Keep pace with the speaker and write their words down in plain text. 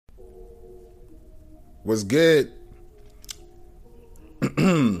What's good?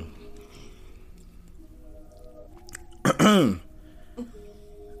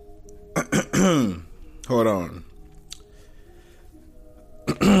 Hold on.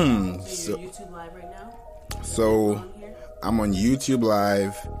 So you're YouTube Live right now? So I'm on YouTube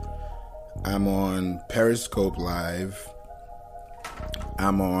Live. I'm on Periscope Live.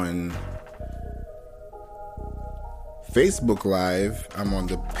 I'm on Facebook Live. I'm on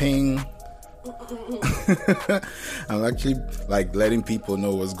the Ping. I'm actually letting people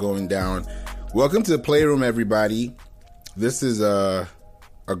know what's going down. Welcome to the Playroom, everybody. This is a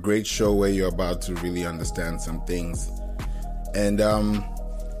great show where you're about to really understand some things. And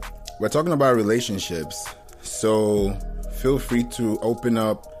we're talking about relationships. So feel free to open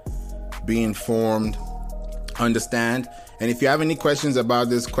up, be informed, understand. And if you have any questions about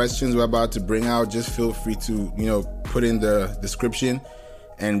this, questions we're about to bring out, just feel free to, put in the description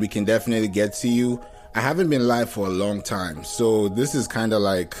and we can definitely get to you. I haven't been live for a long time, so this is kind of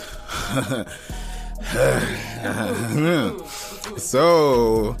like...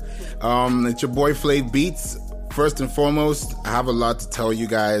 So, it's your boy Flav Beats. First and foremost, I have a lot to tell you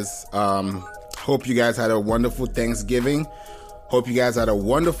guys. Hope you guys had a wonderful Thanksgiving. Hope you guys had a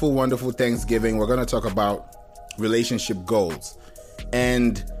wonderful, wonderful Thanksgiving. We're going to talk about relationship goals.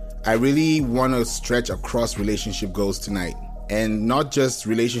 And I really want to stretch across relationship goals tonight. And not just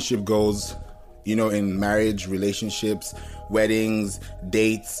relationship goals, in marriage, relationships, weddings,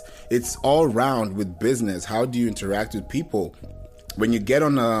 dates. It's all round with business. How do you interact with people? When you get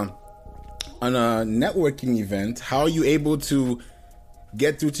on a networking event, how are you able to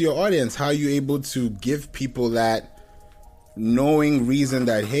get through to your audience? How are you able to give people that knowing reason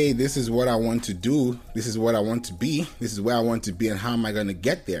that, hey, this is what I want to do, this is what I want to be, this is where I want to be, and how am I going to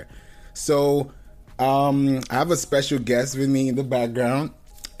get there? So I have a special guest with me in the background,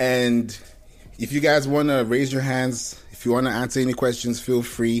 and if you guys want to raise your hands, if you want to answer any questions, feel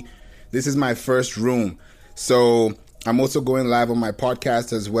free. This is my first room, so I'm also going live on my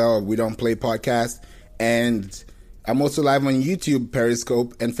podcast as well. We Don't Play Podcast, and I'm also live on YouTube,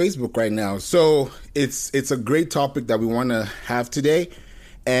 Periscope, and Facebook right now. So it's a great topic that we want to have today.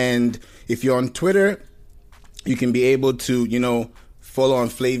 And if you're on Twitter, you can be able to, follow on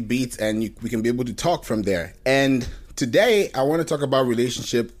Flav Beats, and we can be able to talk from there. And today, I want to talk about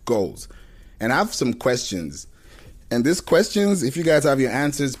relationship goals. And I have some questions. And these questions, if you guys have your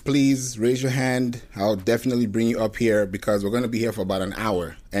answers, please raise your hand. I'll definitely bring you up here because we're going to be here for about an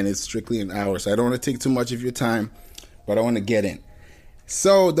hour. And it's strictly an hour. So I don't want to take too much of your time, but I want to get in.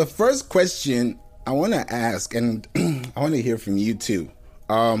 So the first question I want to ask, and I want to hear from you too.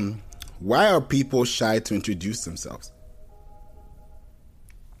 Why are people shy to introduce themselves?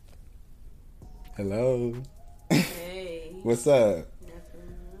 Hello. Hey. What's up?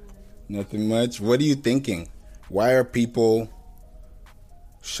 Nothing much. What are you thinking? Why are people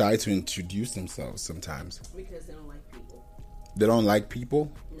shy to introduce themselves sometimes? Because they don't like people. They don't like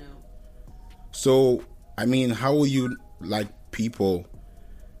people? No. So, how will you like people?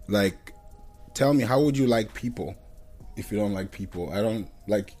 Tell me, how would you like people if you don't like people?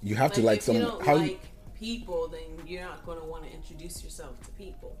 You have to like someone. If you don't like people, then you're not going to want to introduce yourself to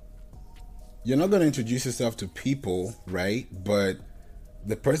people. You're not going to introduce yourself to people, right? But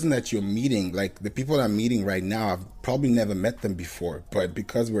the person that you're meeting, the people I'm meeting right now, I've probably never met them before. But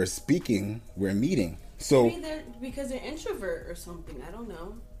because we're speaking, we're meeting. So maybe because they're introvert or something. I don't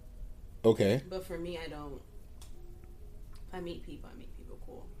know. Okay. But for me, I don't. If I meet people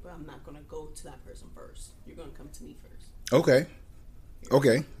cool. But I'm not going to go to that person first. You're going to come to me first. Okay.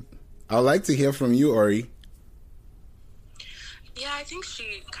 I'd like to hear from you, Ori. Yeah, I think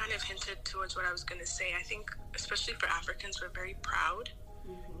she kind of hinted towards what I was going to say. I think, especially for Africans, we're very proud.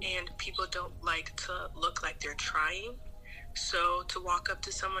 Mm-hmm. And people don't like to look like they're trying. So to walk up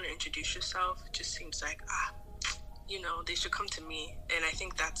to someone and introduce yourself just seems like, they should come to me. And I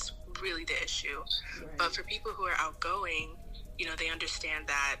think that's really the issue. Right. But for people who are outgoing, they understand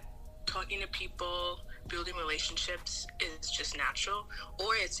that talking to people, building relationships is just natural,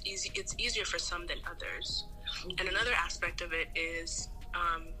 or it's easier for some than others. Mm-hmm. And another aspect of it is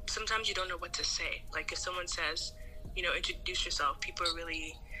sometimes you don't know what to say. Like if someone says, introduce yourself, people are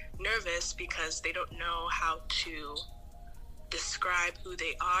really nervous because they don't know how to describe who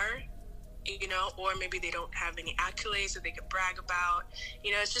they are, or maybe they don't have any accolades that they could brag about.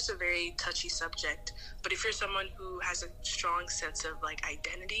 It's just a very touchy subject. But if you're someone who has a strong sense of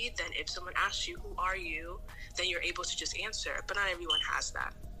identity, then if someone asks you, who are you, then you're able to just answer. But not everyone has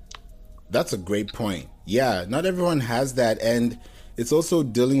that. That's a great point. Yeah, not everyone has that. And it's also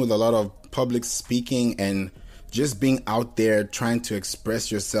dealing with a lot of public speaking and just being out there trying to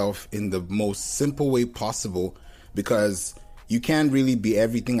express yourself in the most simple way possible, because you can't really be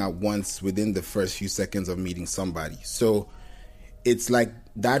everything at once within the first few seconds of meeting somebody. So it's like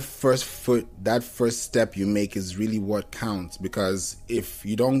that first step you make is really what counts, because if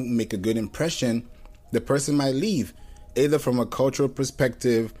you don't make a good impression, the person might leave, either from a cultural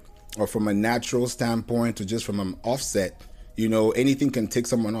perspective or from a natural standpoint or just from an offset. Anything can take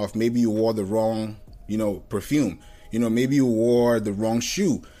someone off. Maybe you wore the wrong, perfume. Maybe you wore the wrong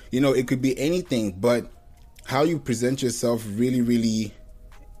shoe. It could be anything, but how you present yourself really, really,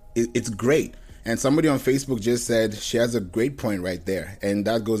 it's great. And somebody on Facebook just said she has a great point right there. And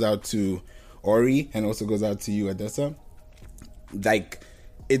that goes out to Ori and also goes out to you, Adessa. Like,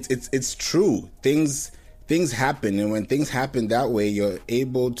 it's true. Things happen. And when things happen that way, you're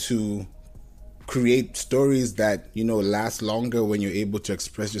able to create stories that, last longer when you're able to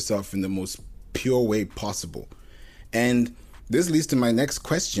express yourself in the most pure way possible. And this leads to my next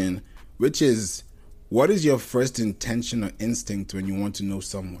question, which is, what is your first intention or instinct when you want to know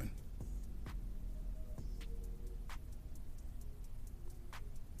someone?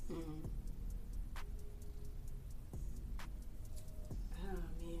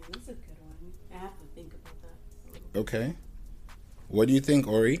 That's a good one. I have to think about that. Okay. What do you think,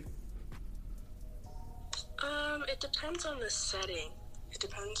 Ori? It depends on the setting. It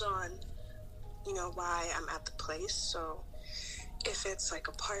depends on, why I'm at the place. So if it's like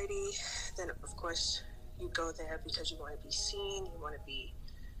a party, then of course you go there because you want to be seen, you want to be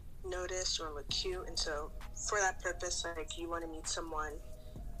noticed, you want to look cute. And so for that purpose, like, you want to meet someone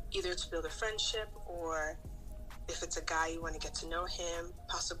either to build a friendship, or if it's a guy, you want to get to know him,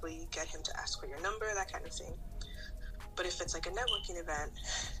 possibly get him to ask for your number, that kind of thing. But if it's like a networking event,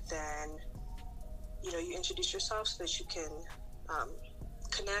 then, you introduce yourself so that you can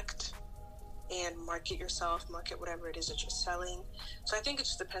connect and market yourself, market whatever it is that you're selling. So I think it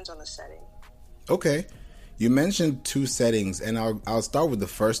just depends on the setting. Okay. You mentioned two settings, and I'll start with the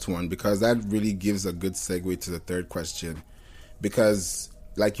first one, because that really gives a good segue to the third question. Because,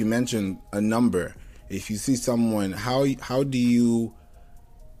 like you mentioned, a number. If you see someone, how do you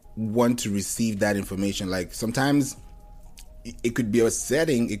want to receive that information? Like, sometimes it could be a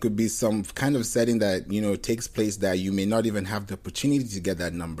setting, it could be some kind of setting that, takes place that you may not even have the opportunity to get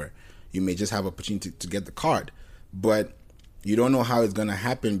that number. You may just have opportunity to get the card, but you don't know how it's going to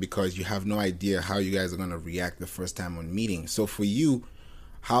happen because you have no idea how you guys are going to react the first time on meeting. So for you,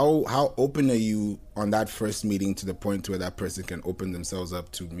 how open are you on that first meeting to the point where that person can open themselves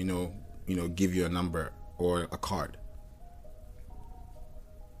up to, give you a number or a card?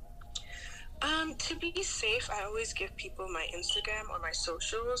 To be safe, I always give people my Instagram or my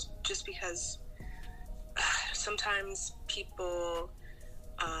socials, just because sometimes people,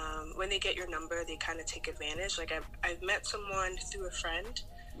 when they get your number, they kind of take advantage. Like, I've met someone through a friend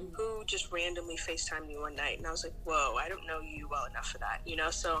who just randomly FaceTimed me one night, and I was like, whoa, I don't know you well enough for that,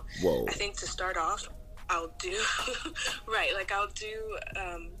 So Whoa. I think to start off, I'll do I'll do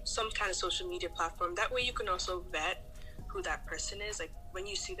some kind of social media platform. That way you can also vet who that person is. Like, when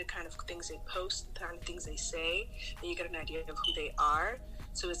you see the kind of things they post, the kind of things they say, then you get an idea of who they are.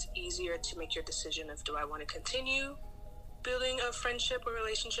 So it's easier to make your decision of, do I want to continue building a friendship or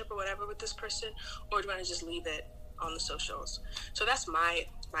relationship or whatever with this person, or do I want to just leave it on the socials? So that's my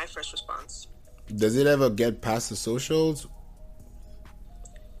first response. Does it ever get past the socials?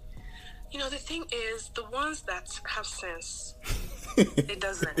 The thing is, the ones that have sense, it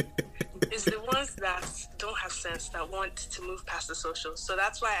doesn't. It's the ones that don't have sense that want to move past the socials. So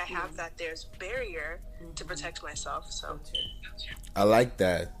that's why I have that there's barrier to protect myself. So I like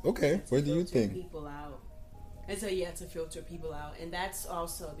that. Okay, what do you think? People out. And so to filter people out, and that's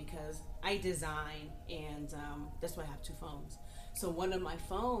also because I design, and that's why I have two phones. So one of my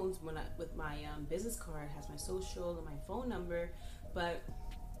phones, with my business card, has my social and my phone number, but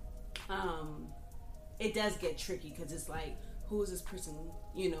it does get tricky because it's like, who is this person?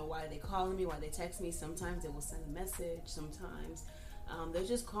 Why are they calling me? Why they text me? Sometimes they will send a message. Sometimes they'll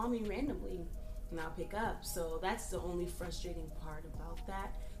just call me randomly, and I'll pick up. So that's the only frustrating part about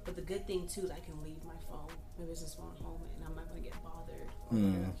that. But the good thing too is I can leave my phone, my business phone at home, and I'm not going to get bothered, or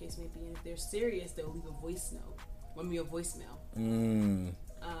whatever the case may be. And if they're serious, they'll leave a voice note, a voicemail.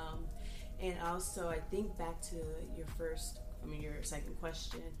 And also, I think back to your second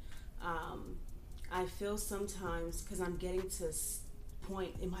question. I feel sometimes, because I'm getting to a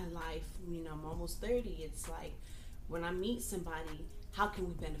point in my life, I'm almost 30, it's like, when I meet somebody, how can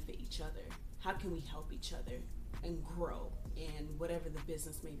we benefit each other? How can we help each other and grow? And whatever the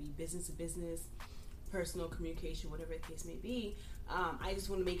business may be, business to business, personal communication, whatever the case may be, I just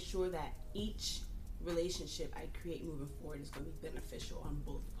want to make sure that each relationship I create moving forward is going to be beneficial on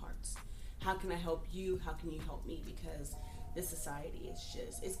both parts. How can I help you? How can you help me? Because this society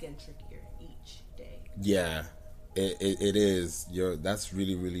it's getting trickier each day. Yeah, it is. That's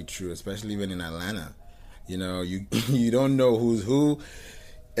really, really true, especially even in Atlanta. You don't know who's who,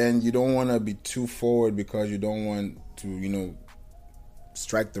 and you don't want to be too forward because you don't want to,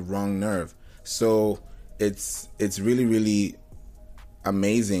 strike the wrong nerve. So it's really, really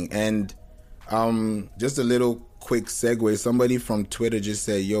amazing. And just a little quick segue. Somebody from Twitter just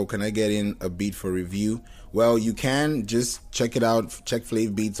said, "Yo, can I get in a beat for review?" Well, you can just check it out. Check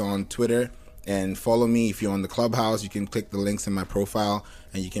Flav Beats on Twitter and follow me. If you're on the Clubhouse, you can click the links in my profile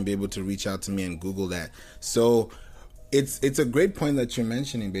and you can be able to reach out to me and Google that. So it's a great point that you're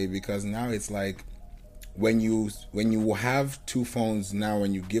mentioning, babe, because now it's like when you have two phones now,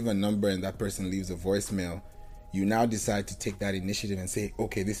 when you give a number and that person leaves a voicemail, you now decide to take that initiative and say,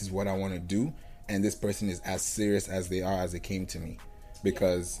 okay, this is what I want to do, and this person is as serious as they are as they came to me.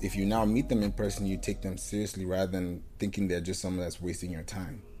 Because if you now meet them in person, you take them seriously rather than thinking they're just someone that's wasting your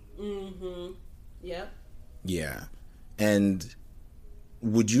time. Mm-hmm. Yep. Yeah. And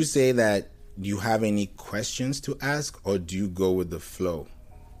would you say that you have any questions to ask, or do you go with the flow?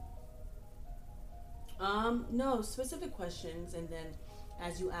 No, specific questions, and then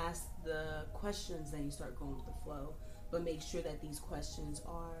as you ask the questions, then you start going with the flow. But make sure that these questions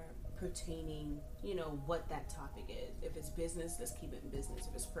are pertaining, what that topic is. If it's business, let's keep it in business.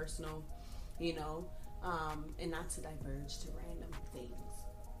 If it's personal, and not to diverge to random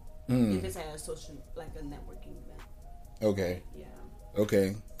things. If it's at a social, like a networking event. Okay. Yeah.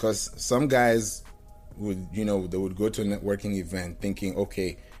 Okay. Because some guys would, they would go to a networking event thinking,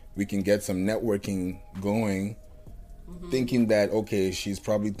 okay, we can get some networking going, thinking that, okay, she's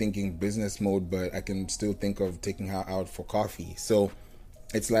probably thinking business mode, but I can still think of taking her out for coffee. So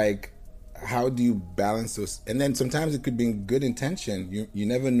it's like, how do you balance those? And then sometimes it could be in good intention. You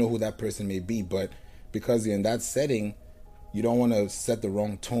never know who that person may be, but because you're in that setting, you don't want to set the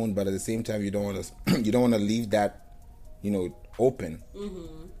wrong tone, but at the same time, you don't want to leave that, open.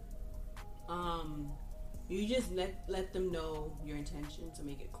 You just let them know your intention to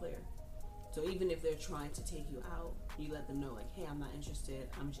make it clear. So even if they're trying to take you out, you let them know, like, hey, I'm not interested.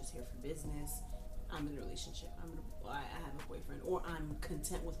 I'm just here for business. I'm in a relationship. I have a boyfriend, or I'm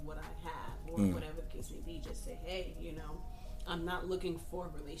content with what I have, or whatever the case may be. Just say, hey, I'm not looking for a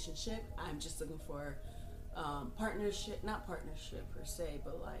relationship. I'm just looking for partnership, not partnership per se,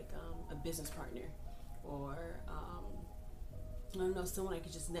 but like a business partner, or I don't know, someone I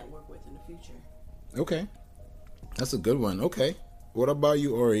could just network with in the future. Okay, that's a good one. Okay, what about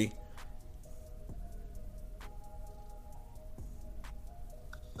you, Ori?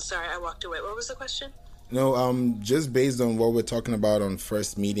 Sorry, I walked away. What was the question? No, just based on what we're talking about on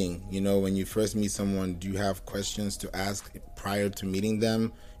first meeting, when you first meet someone, do you have questions to ask prior to meeting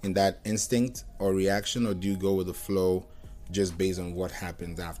them in that instinct or reaction, or do you go with the flow just based on what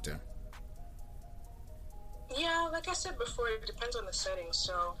happens after? Yeah, like I said before, it depends on the setting.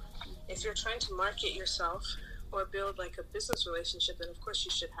 So if you're trying to market yourself or build like a business relationship, then of course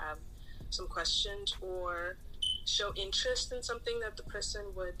you should have some questions or show interest in something that the person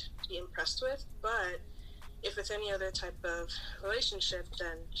would be impressed with. But if it's any other type of relationship,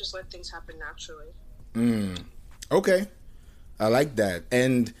 then just let things happen naturally. Okay, I like that.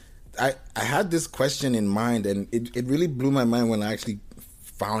 And I had this question in mind, and it really blew my mind when I actually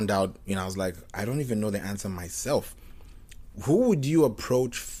found out, I was like, I don't even know the answer myself. Who would you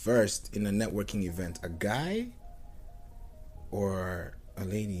approach first in a networking event? A guy or a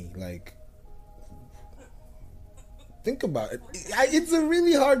lady? Like, think about it. It's a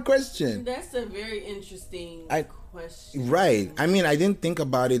really hard question. That's a very interesting question. Right. I mean, I didn't think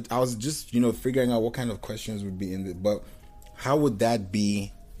about it. I was just, figuring out what kind of questions would be in it. But how would that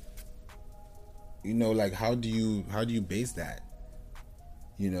be? Like, how do you base that?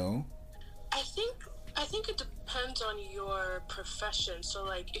 I think it depends on your profession. So,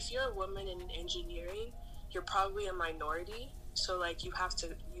 like, if you're a woman in engineering, you're probably a minority. So, like, you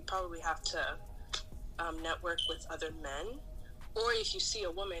probably have to network with other men. Or if you see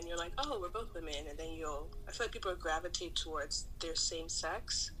a woman, you're like, oh, we're both women, and then I feel like people gravitate towards their same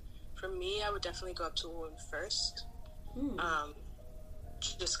sex. For me, I would definitely go up to a woman first.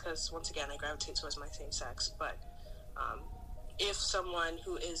 Just because, once again, I gravitate towards my same sex. But if someone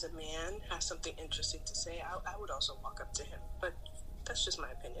who is a man has something interesting to say, I would also walk up to him. But that's just my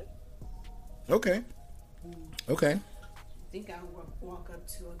opinion. Okay. I think I would walk up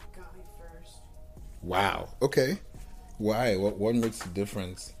to a guy first. Wow. Okay. Why? What makes the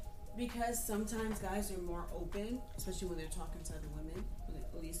difference? Because sometimes guys are more open, especially when they're talking to other women.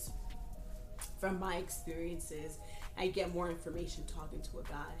 At least from my experiences, I get more information talking to a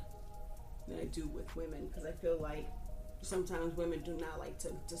guy than I do with women, because I feel like sometimes women do not like to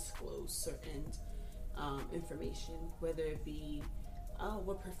disclose certain information, whether it be, oh,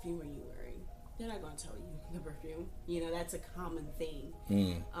 what perfume are you wearing? They're not going to tell you the perfume. You know, that's a common thing.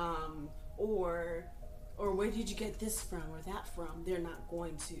 Or where did you get this from or that from? They're not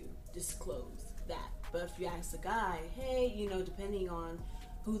going to disclose that. But if you ask a guy, hey, you know, depending on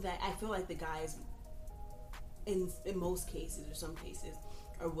who that, I feel like the guys in most cases or some cases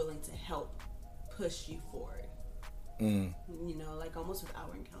are willing to help push you forward. You know, like almost with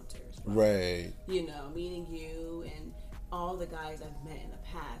our encounters. Right. You know, meeting you and all the guys I've met in the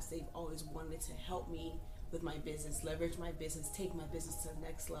past, they've always wanted to help me with my business, leverage my business, take my business to the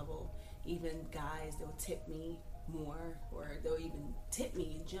next level. Even guys, they'll tip me more, or they'll even tip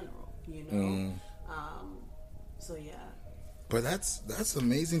me in general, you know? So yeah. But that's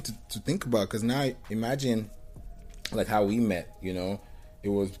amazing to think about, because now imagine like how we met, you know? It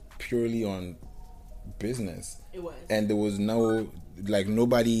was purely on business. It was. And there was no, like,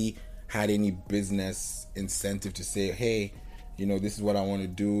 nobody had any business incentive to say, hey, you know, this is what I want to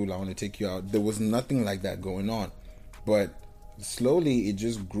do. I want to take you out. There was nothing like that going on. But slowly it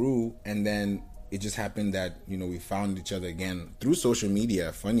just grew, and then it just happened that, you know, we found each other again through social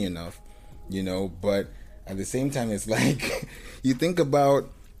media, funny enough, you know. But at the same time, it's like, you think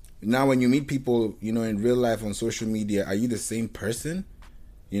about now when you meet people, you know, in real life on social media, are you the same person?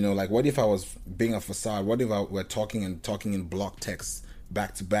 You know, like, what if I was being a facade? What if we're talking in block text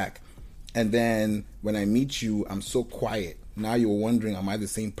back to back? And then when I meet you, I'm so quiet. Now you're wondering, am I the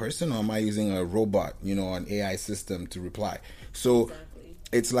same person, or am I using a robot, you know, an AI system to reply? So exactly.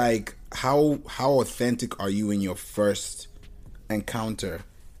 It's like, how authentic are you in your first encounter?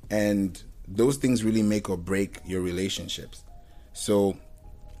 And those things really make or break your relationships. So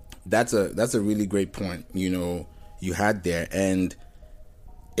that's a really great point, you know, you had there. And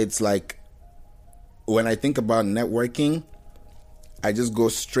it's like, when I think about networking, I just go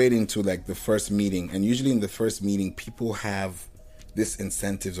straight into like the first meeting. And usually in the first meeting, people have this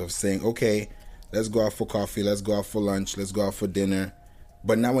incentives of saying, okay, let's go out for coffee, let's go out for lunch, let's go out for dinner.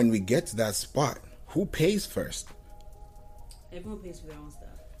 But now when we get to that spot, who pays first? Everyone pays for their own stuff.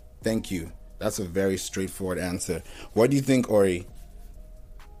 Thank you. That's a very straightforward answer. What do you think, Ori?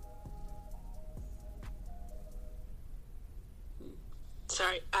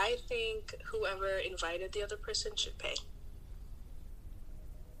 Sorry, I think whoever invited the other person should pay.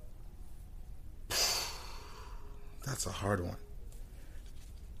 That's a hard one.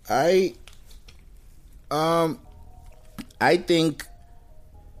 I think.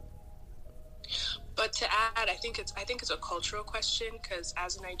 But to add, I think it's a cultural question, because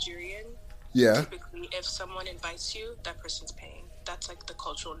as a Nigerian, typically if someone invites you, that person's paying. That's like the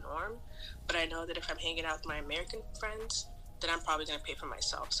cultural norm. But I know that if I'm hanging out with my American friends, then I'm probably going to pay for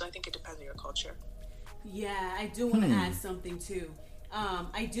myself. So I think it depends on your culture. Yeah, I do want to add something too.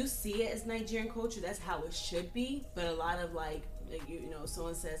 I do see it as Nigerian culture. That's how it should be. But a lot of like you know,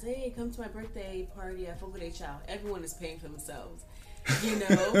 someone says, "Hey, come to my birthday party at Fogo de Chao." Everyone is paying for themselves, you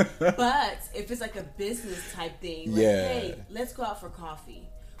know. But if it's like a business type thing, like, hey, let's go out for coffee,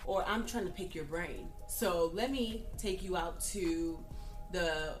 or I'm trying to pick your brain, so let me take you out to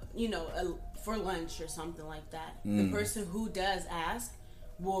the, you know, for lunch or something like that. The person who does ask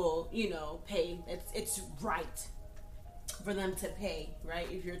will, you know, pay. It's right for them to pay, right?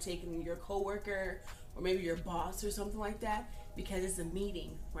 If you're taking your coworker or maybe your boss or something like that, because it's a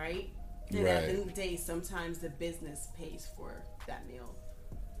meeting, right? And at the end of the day, sometimes the business pays for that meal.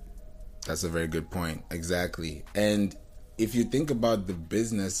 That's a very good point. Exactly. And if you think about the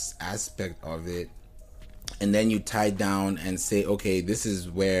business aspect of it, and then you tie down and say, okay, this is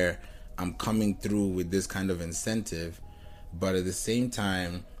where I'm coming through with this kind of incentive, but at the same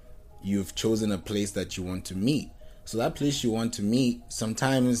time, you've chosen a place that you want to meet. So that place you want to meet,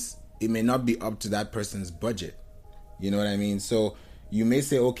 sometimes it may not be up to that person's budget. You know what I mean? So you may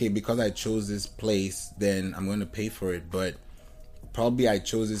say, okay, because I chose this place, then I'm going to pay for it. But probably I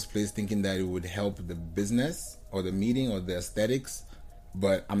chose this place thinking that it would help the business or the meeting or the aesthetics,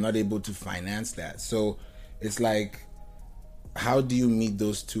 but I'm not able to finance that. So it's like, how do you meet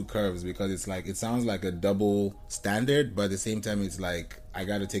those two curves? Because it's like, it sounds like a double standard, but at the same time, it's like, I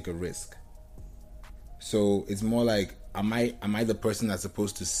got to take a risk. So it's more like, am I the person that's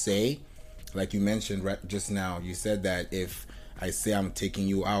supposed to say, like you mentioned right just now, you said that if I say I'm taking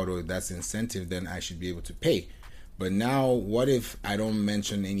you out or that's incentive, then I should be able to pay. But now, what if I don't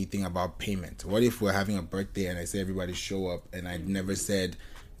mention anything about payment? What if we're having a birthday and I say everybody show up and I never said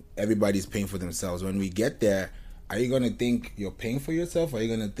everybody's paying for themselves? When we get there, are you going to think you're paying for yourself, or are you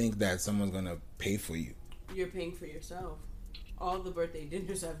going to think that someone's going to pay for you? You're paying for yourself. All the birthday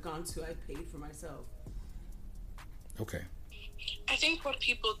dinners I've gone to, I paid for myself. Okay. I think what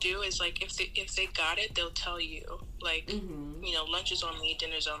people do is, like, if they got it, they'll tell you, like, you know, lunch is on me,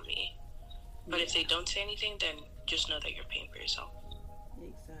 dinner's on me. But if they don't say anything, then just know that you're paying for yourself.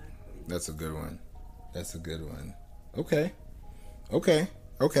 Exactly. That's a good one. That's a good one. Okay.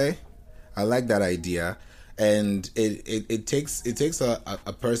 I like that idea. And it takes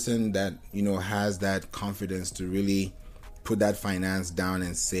a person that, you know, has that confidence to really put that finance down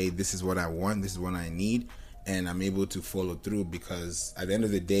and say, this is what I want, this is what I need, and I'm able to follow through, because at the end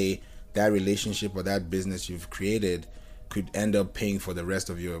of the day, that relationship or that business you've created could end up paying for the rest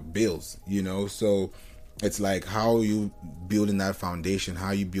of your bills, you know? So it's like, how are you building that foundation? How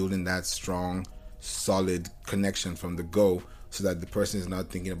are you building that strong, solid connection from the go, so that the person is not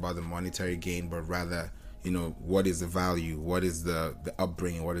thinking about the monetary gain, but rather, you know, what is the value? What is the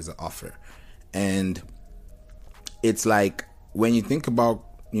upbringing? What is the offer? And it's like, when you think about,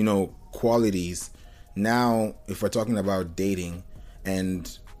 you know, qualities, now, if we're talking about dating,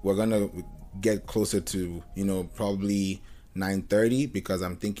 and we're going to get closer to, you know, probably 9:30, because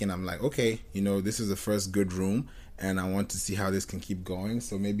I'm like, okay, you know, this is the first good room, and I want to see how this can keep going.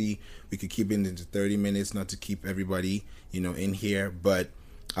 So maybe we could keep it into 30 minutes, not to keep everybody, you know, in here. But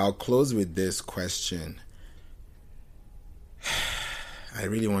I'll close with this question. I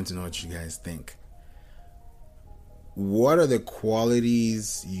really want to know what you guys think. What are the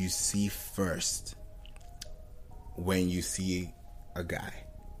qualities you see first when you see a guy?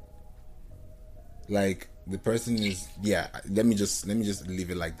 Like, the person is, let me just leave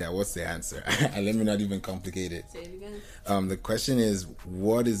it like that. What's the answer? And let me not even complicate it. Say it again. The question is,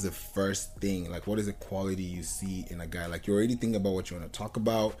 what is the first thing? Like, what is the quality you see in a guy? Like, you already think about what you want to talk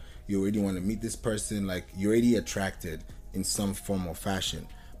about. You already want to meet this person. Like, you're already attracted in some form or fashion.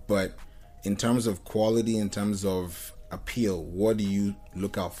 But in terms of quality, in terms of appeal, what do you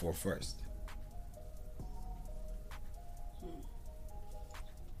look out for first?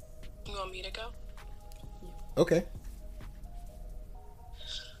 You want me to go? Okay.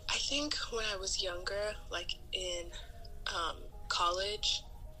 I think when I was younger, like in college,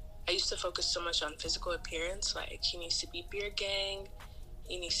 I used to focus so much on physical appearance. Like, he needs to be beer gang,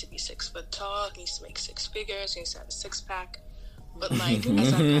 he needs to be 6 foot tall, he needs to make 6 figures, he needs to have a 6-pack. But, like,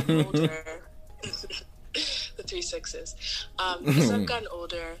 as I've gotten older, the 3 6s. As I've gotten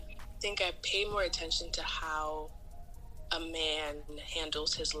older, I think I pay more attention to how a man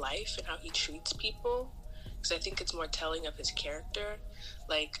handles his life and how he treats people, because I think it's more telling of his character.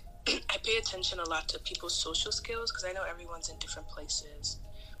 Like, I pay attention a lot to people's social skills, because I know everyone's in different places.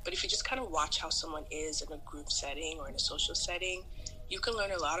 But if you just kind of watch how someone is in a group setting or in a social setting, you can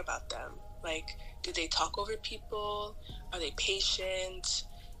learn a lot about them. Like, do they talk over people? Are they patient?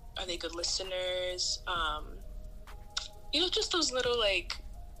 Are they good listeners? You know, just those little, like,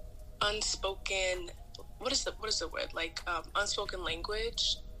 unspoken, what is the word? Like, unspoken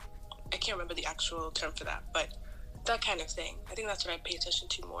language. I can't remember the actual term for that, but that kind of thing. I think that's what I pay attention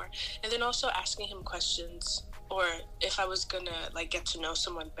to more. And then also asking him questions, or if I was gonna, like, get to know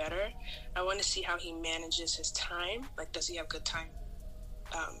someone better, I want to see how he manages his time. Like, does he have good time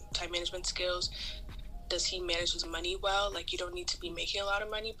management skills? Does he manage his money well? Like, you don't need to be making a lot of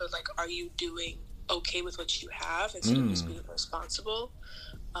money, but, like, are you doing okay with what you have instead of just being responsible?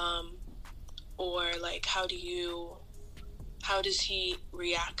 Or, like, how does he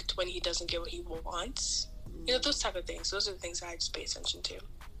react when he doesn't get what he wants? You know, those type of things. Those are the things I just pay attention to.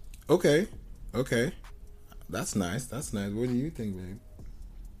 Okay. That's nice. What do you think, babe?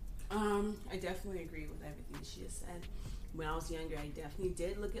 I definitely agree with everything she has said. When I was younger, I definitely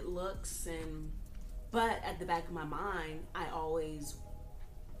did look at looks, but at the back of my mind, I always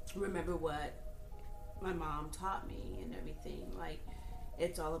remember what my mom taught me and everything. Like,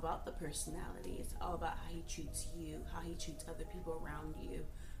 it's all about the personality. It's all about how he treats you, how he treats other people around you.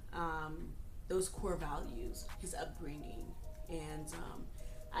 Those core values, his upbringing. And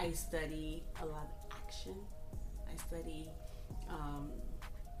I study a lot of action. I study, I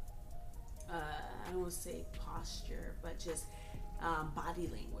don't want to say posture, but just body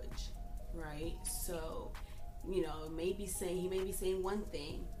language, right? So, you know, he may be saying one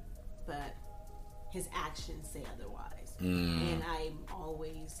thing, but his actions say otherwise. And I'm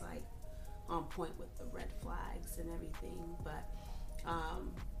always, like, on point with the red flags and everything, but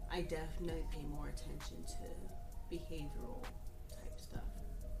I definitely pay more attention to behavioral type stuff,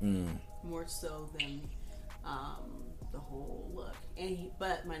 more so than the whole look.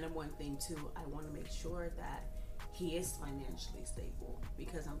 But my number one thing too, I want to make sure that he is financially stable,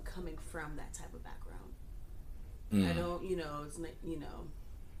 because I'm coming from that type of background. I don't, it's not,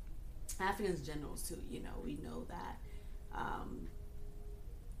 Africans in general too, we know that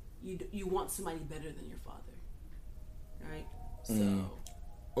you want somebody better than your father, right? So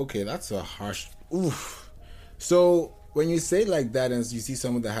okay, that's a harsh oof. So when you say like that and you see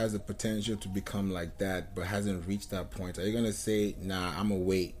someone that has the potential to become like that but hasn't reached that point, are you gonna say, nah, I'm gonna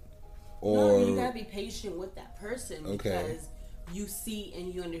wait? Or no, you gotta be patient with that person, okay, because you see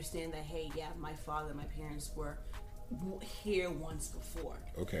and you understand that, hey, yeah, my father, my parents were here once before.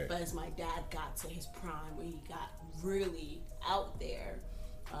 Okay. But as my dad got to his prime, when he got really out there,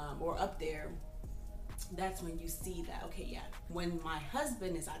 or up there, that's when you see that, okay, yeah, when my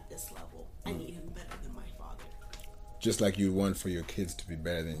husband is at this level, I need him better than my father. Just like you want for your kids to be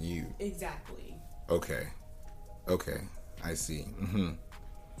better than you. Exactly. Okay, I see.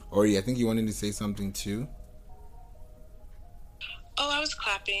 Ori, I think you wanted to say something too. Oh, I was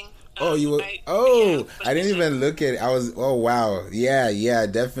clapping. Oh, you were. I didn't even look at it. I was. Oh, wow. Yeah,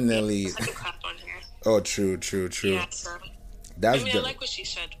 definitely. I can clap on here. Oh, true. Yeah, so. That's. I like what she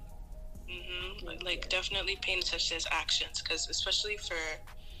said. Like, definitely paying attention to his actions, because especially for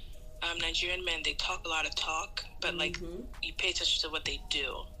Nigerian men, they talk a lot of talk, but like you pay attention to what they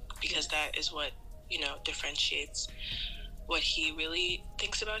do, because that is what differentiates what he really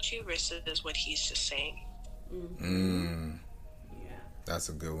thinks about you versus what he's just saying. That's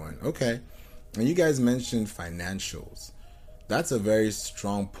a good one. Okay. And you guys mentioned financials. That's a very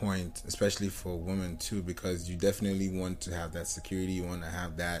strong point, especially for women too, because you definitely want to have that security. You want to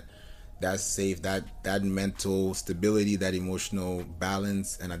have that safe, that mental stability, that emotional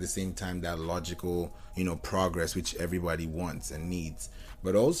balance, and at the same time that logical, progress, which everybody wants and needs.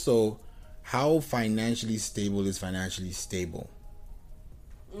 But also, how financially stable is financially stable?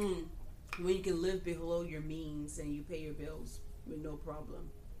 When you can live below your means and you pay your bills with no problem.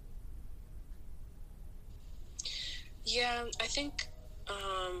 Yeah, I think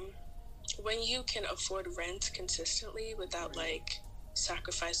when you can afford rent consistently without like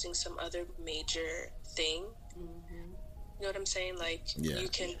sacrificing some other major thing, you know what I'm saying? Like you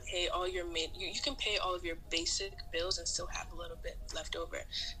can pay all your you can pay all of your basic bills and still have a little bit left over.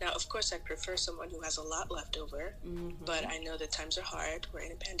 Now, of course, I prefer someone who has a lot left over, but I know that times are hard. We're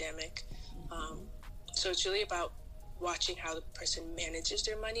in a pandemic, so it's really about watching how the person manages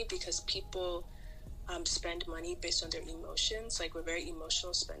their money, because people spend money based on their emotions. Like, we're very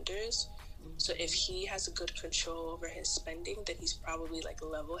emotional spenders. So if he has a good control over his spending, then he's probably like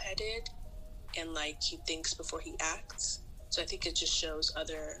level-headed and like he thinks before he acts. So I think it just shows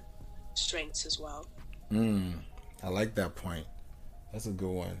other strengths as well. I like that point. That's a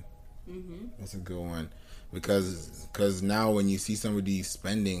good one. That's a good one, because now when you see somebody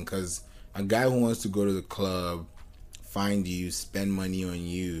spending, because a guy who wants to go to the club, find you, spend money on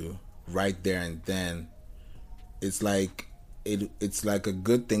you right there and then, it's like it's like a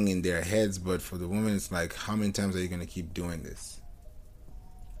good thing in their heads, but for the woman it's like, how many times are you going to keep doing this?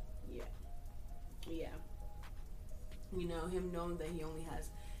 Him knowing that he only has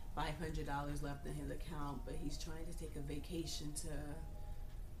 $500 left in his account, but he's trying to take a vacation to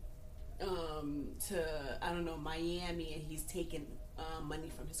I don't know, Miami, and he's taking money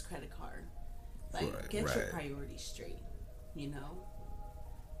from his credit card. Like, get your priorities straight.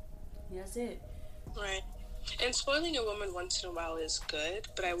 That's it. Right. And spoiling a woman once in a while is good,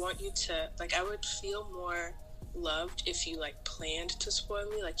 but I want you to, like, I would feel more loved if you, like, planned to spoil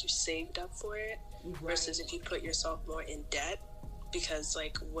me, like you saved up for it, versus if you put yourself more in debt, because,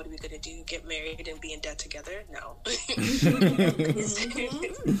 like, what are we going to do? Get married and be in debt together? No.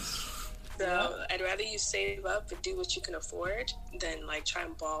 So I'd rather you save up and do what you can afford than, like, try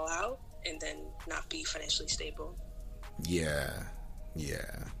and ball out and then not be financially stable. Yeah.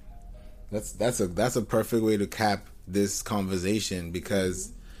 That's a perfect way to cap this conversation,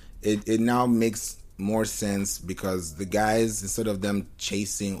 because it now makes more sense, because the guys, instead of them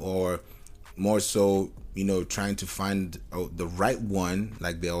chasing, or more so, trying to find the right one,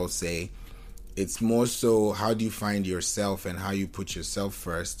 like they all say, it's more so, how do you find yourself and how you put yourself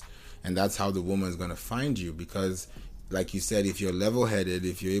first, and that's how the woman's going to find you. Because like you said, if you're level-headed,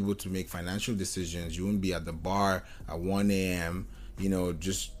 if you're able to make financial decisions, you won't be at the bar at 1 a.m.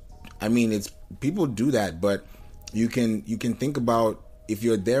 It's people do that, but you can think about, if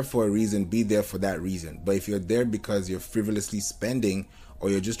you're there for a reason, be there for that reason. But if you're there because you're frivolously spending, or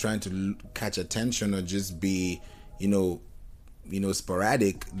you're just trying to catch attention, or just be,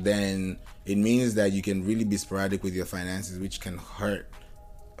 sporadic, then it means that you can really be sporadic with your finances, which can hurt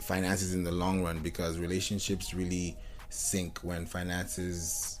finances in the long run, because relationships really sink when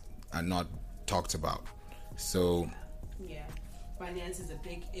finances are not talked about. So finance is a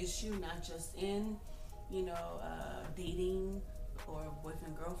big issue, not just in dating or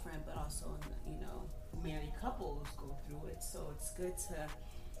boyfriend girlfriend, but also married couples go through it. So it's good to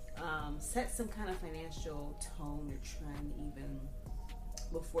set some kind of financial tone or trend even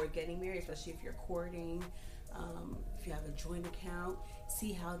before getting married, especially if you're courting. If you have a joint account,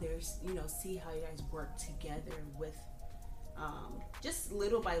 see how you guys work together with just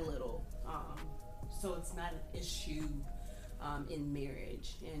little by little, so it's not an issue in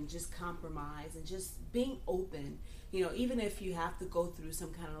marriage, and just compromise and just being open. Even if you have to go through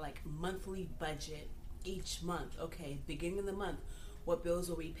some kind of like monthly budget each month. Okay, beginning of the month, what bills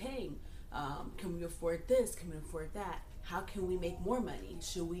are we paying? Can we afford this? Can we afford that? How can we make more money?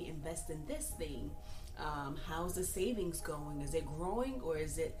 Should we invest in this thing? How's the savings going? Is it growing or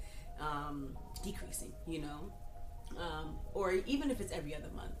is it decreasing? Or even if it's every other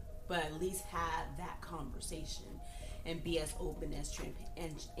month, but at least have that conversation and be as open as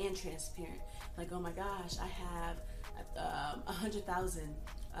and transparent. Like, oh my gosh, I have 100,000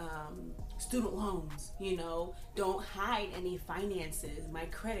 student loans. Don't hide any finances. My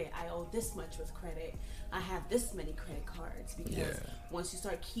credit, I owe this much with credit. I have this many credit cards, because once you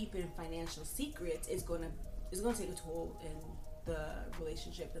start keeping financial secrets, it's gonna take a toll in the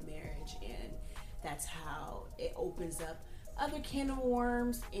relationship, the marriage, and that's how it opens up other can of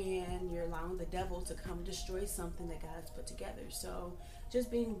worms, and you're allowing the devil to come destroy something that God has put together. So just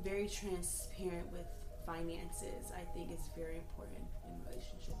being very transparent with finances, I think, is very important in a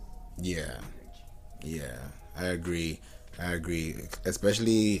relationship. Yeah, I agree.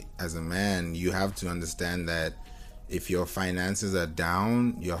 Especially as a man, you have to understand that if your finances are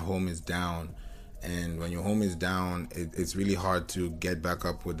down, your home is down. And when your home is down, it's really hard to get back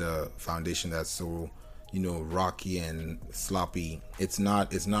up with a foundation that's so, rocky and sloppy. It's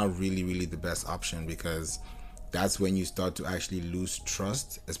not really the best option, because that's when you start to actually lose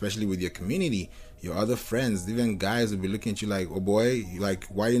trust, especially with your community, your other friends. Even guys will be looking at you like, oh boy, like,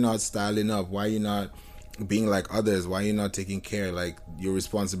 why are you not styling up? Why are you not being like others? Why are you not taking care? Like, your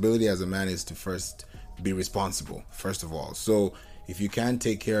responsibility as a man is to first be responsible, first of all. So if you can't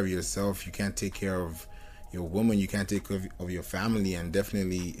take care of yourself, you can't take care of your woman, you can't take care of your family, and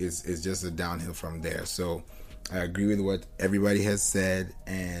definitely it's just a downhill from there. So I agree with what everybody has said,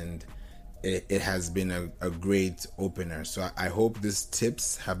 and it has been a great opener. So I hope these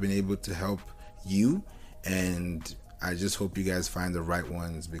tips have been able to help you, and I just hope you guys find the right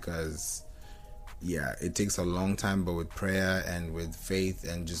ones, because it takes a long time, but with prayer and with faith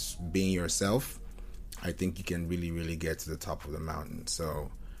and just being yourself, I think you can really, really get to the top of the mountain.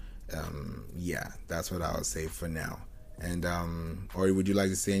 So that's what I would say for now. And Ori, would you like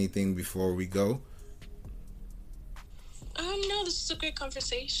to say anything before we go? No, this is a great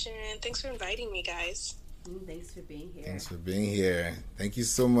conversation. Thanks for inviting me, guys. Thanks for being here. Thanks for being here. Thank you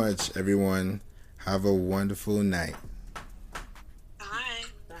so much, everyone. Have a wonderful night. Bye.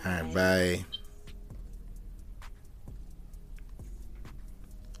 All right, bye.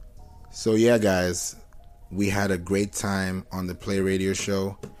 So guys, we had a great time on the Play Radio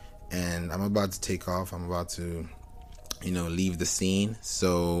Show, and I'm about to take off. I'm about to, leave the scene.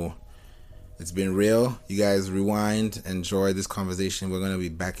 So it's been real. You guys rewind, enjoy this conversation. We're going to be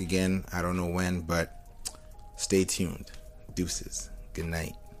back again. I don't know when, but stay tuned. Deuces. Good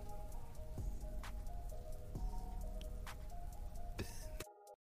night.